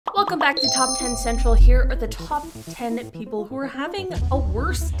Welcome back to Top 10 Central. Here are the top 10 people who are having a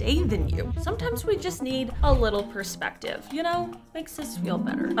worse day than you. Sometimes we just need a little perspective, you know? Makes us feel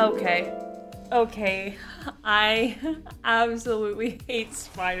better. Okay, I absolutely hate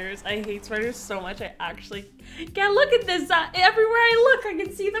spiders. I hate spiders so much. I actually can't look at this. Everywhere I look, I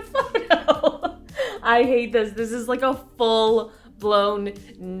can see the photo. I hate this. This is like a full-blown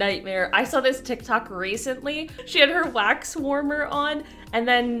nightmare. I saw this TikTok recently. She had her wax warmer on and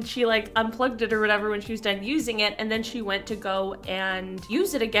then she like unplugged it or whatever when she was done using it, and then she went to go and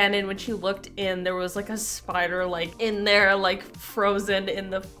use it again, and when she looked in, there was like a spider like in there, like frozen in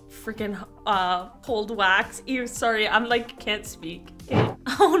the freaking cold wax. Ew, sorry, I'm like can't speak. Okay.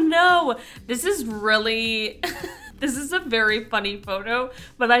 Oh no, this is really this is a very funny photo,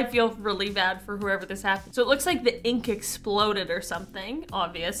 but I feel really bad for whoever this happened. So it looks like the ink exploded or something,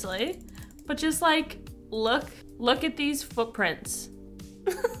 obviously. But just like, look at these footprints.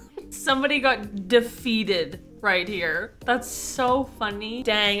 Somebody got defeated right here. That's so funny.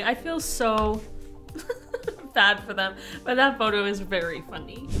 Dang, I feel so bad for them, but that photo is very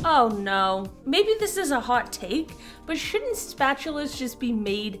funny. Oh no, maybe this is a hot take, but shouldn't spatulas just be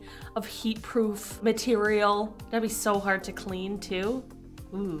made of heat-proof material? That'd be so hard to clean too.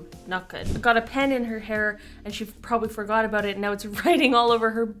 Ooh, not good. I got a pen in her hair and she probably forgot about it and now it's writing all over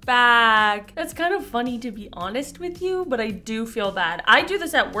her back. That's kind of funny to be honest with you, but I do feel bad. I do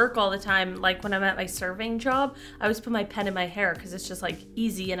this at work all the time. Like when I'm at my serving job, I always put my pen in my hair because it's just like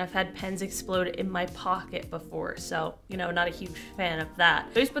easy, and I've had pens explode in my pocket before. So, you know, not a huge fan of that. I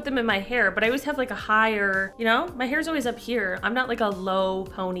always put them in my hair, but I always have like a higher, you know, my hair's always up here. I'm not like a low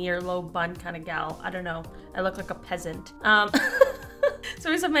pony or low bun kind of gal. I don't know. I look like a peasant. So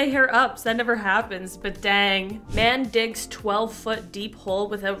I always have my hair up, so that never happens, but dang. Man digs 12-foot deep hole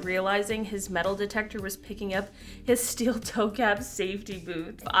without realizing his metal detector was picking up his steel toe cap safety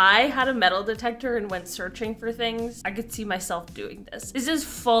boots. If I had a metal detector and went searching for things, I could see myself doing this. This is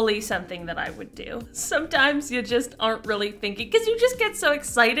fully something that I would do. Sometimes you just aren't really thinking, because you just get so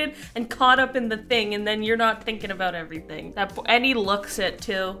excited and caught up in the thing, and then you're not thinking about everything. And he looks it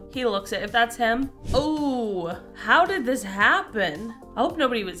too. He looks it, if that's him. Oh, how did this happen? I hope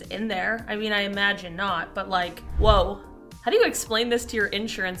nobody was in there. I mean, I imagine not, but like, whoa. How do you explain this to your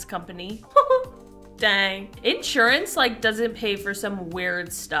insurance company? Dang. Insurance like doesn't pay for some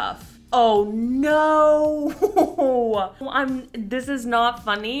weird stuff. Oh no. This is not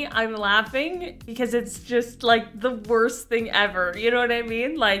funny. I'm laughing because it's just like the worst thing ever. You know what I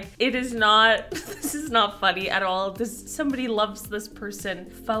mean? Like it is not, this is not funny at all. Somebody loves this person.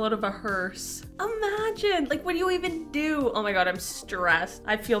 Fell out of a hearse. Imagine, like what do you even do? Oh my God, I'm stressed.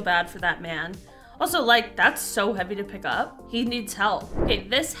 I feel bad for that man. Also, like, that's so heavy to pick up. He needs help. Okay,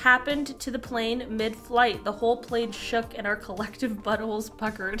 this happened to the plane mid-flight. The whole plane shook and our collective buttholes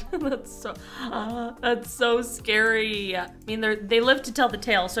puckered. That's so scary. I mean, they live to tell the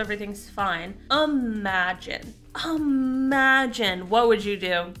tale, so everything's fine. Imagine, what would you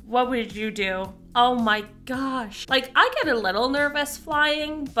do? What would you do? Oh my gosh. Like, I get a little nervous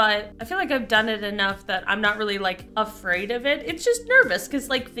flying, but I feel like I've done it enough that I'm not really like afraid of it. It's just nervous because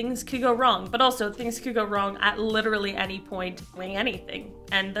like things could go wrong, but also things could go wrong at literally any point doing anything.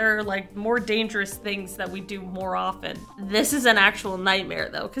 And there are like more dangerous things that we do more often. This is an actual nightmare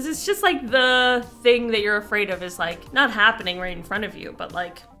though, because it's just like the thing that you're afraid of is like not happening right in front of you, but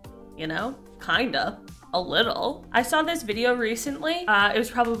like, you know, kinda. A little. I saw this video recently. It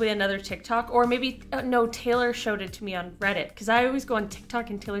was probably another TikTok, or maybe, no, Taylor showed it to me on Reddit, because I always go on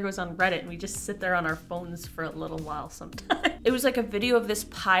TikTok and Taylor goes on Reddit and we just sit there on our phones for a little while sometimes. It was like a video of this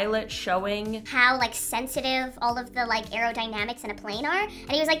pilot showing how like sensitive all of the like aerodynamics in a plane are.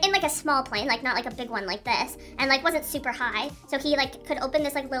 And he was like in like a small plane, like not like a big one like this, and like wasn't super high. So he like could open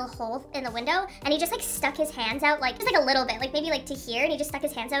this like little hole in the window, and he just like stuck his hands out like just like a little bit, like maybe like to here, and he just stuck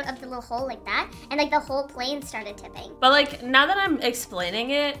his hands out of the little hole like that, and like the whole plane started tipping. But like now that I'm explaining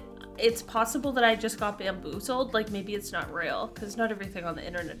it, it's possible that I just got bamboozled. Like maybe it's not real, because not everything on the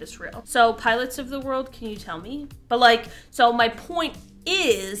internet is real. So pilots of the world, can you tell me? But like, so my point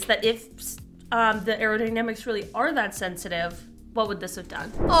is that if the aerodynamics really are that sensitive, what would this have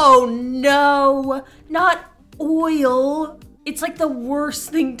done? Oh no, not oil. It's like the worst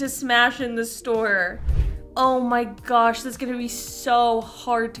thing to smash in the store. Oh my gosh, this is gonna be so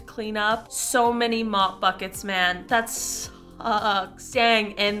hard to clean up. So many mop buckets, man. That sucks.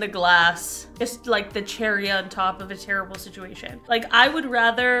 Dang, and the glass. Just like the cherry on top of a terrible situation. Like I would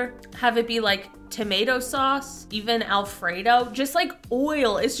rather have it be like tomato sauce, even Alfredo, just like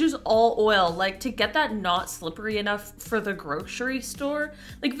oil. It's just all oil. Like to get that not slippery enough for the grocery store.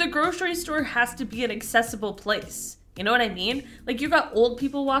 Like the grocery store has to be an accessible place. You know what I mean? Like, you got old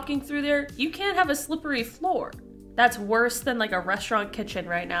people walking through there. You can't have a slippery floor. That's worse than like a restaurant kitchen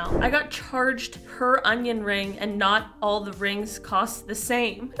right now. I got charged per onion ring and not all the rings cost the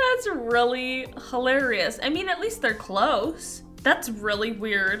same. That's really hilarious. I mean, at least they're close. That's really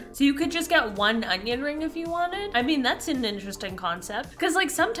weird. So you could just get one onion ring if you wanted? I mean, that's an interesting concept. Because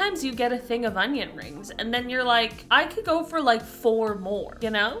like sometimes you get a thing of onion rings and then you're like, I could go for like 4 more, you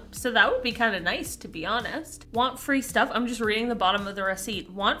know? So that would be kind of nice, to be honest. Want free stuff? I'm just reading the bottom of the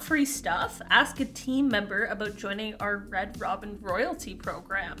receipt. Want free stuff? Ask a team member about joining our Red Robin royalty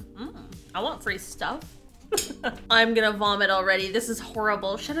program. I want free stuff. I'm gonna vomit already. This is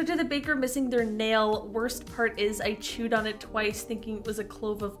horrible. Shout out to the baker missing their nail. Worst part is I chewed on it twice thinking it was a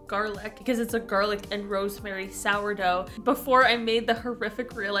clove of garlic because it's a garlic and rosemary sourdough before I made the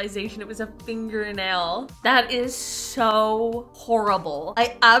horrific realization it was a fingernail. That is so horrible.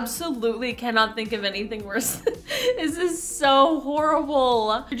 I absolutely cannot think of anything worse. This is so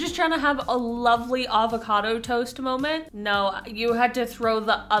horrible. You're just trying to have a lovely avocado toast moment. No, you had to throw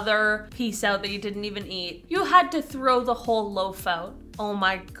the other piece out that you didn't even eat. You had to throw the whole loaf out. Oh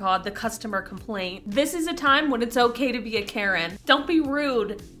my God, the customer complaint. This is a time when it's okay to be a Karen. Don't be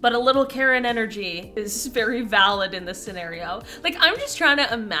rude, but a little Karen energy is very valid in this scenario. Like, I'm just trying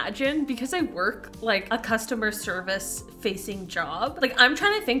to imagine, because I work like a customer service facing job. Like, I'm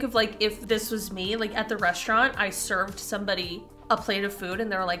trying to think of like, if this was me, like at the restaurant, I served somebody a plate of food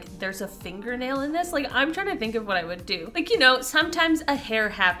and they're like, there's a fingernail in this. Like, I'm trying to think of what I would do. Like, you know, sometimes a hair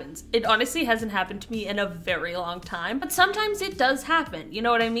happens. It honestly hasn't happened to me in a very long time, but sometimes it does happen. You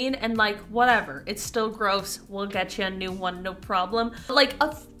know what I mean? And like, whatever, it's still gross. We'll get you a new one, no problem. But like,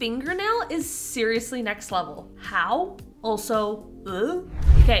 a fingernail is seriously next level. How? Also,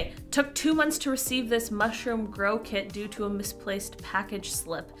 okay, took 2 months to receive this mushroom grow kit due to a misplaced package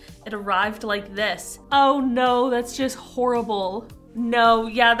slip. It arrived like this. Oh no, that's just horrible. No,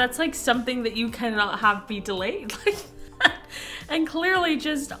 yeah, that's like something that you cannot have be delayed. And clearly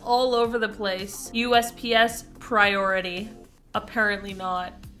just all over the place. USPS priority. Apparently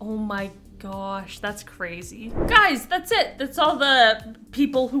not. Oh my gosh, that's crazy. Guys, that's it. That's all the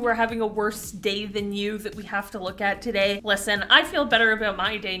people who are having a worse day than you that we have to look at today. Listen, I feel better about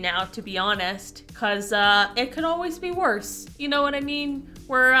my day now, to be honest, because it could always be worse. You know what I mean?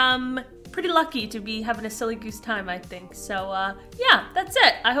 We're pretty lucky to be having a silly goose time, I think. So yeah, that's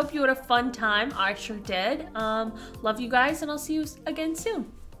it. I hope you had a fun time. I sure did. Love you guys, and I'll see you again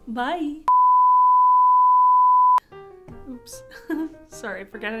soon. Bye. Oops. Sorry, I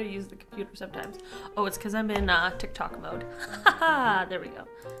forget how to use the computer sometimes. Oh, it's because I'm in TikTok mode. Haha, there we go.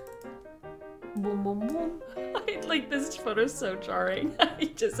 Boom, boom, boom. Like, this photo's so jarring.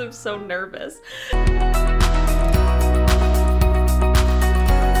 I just am so nervous.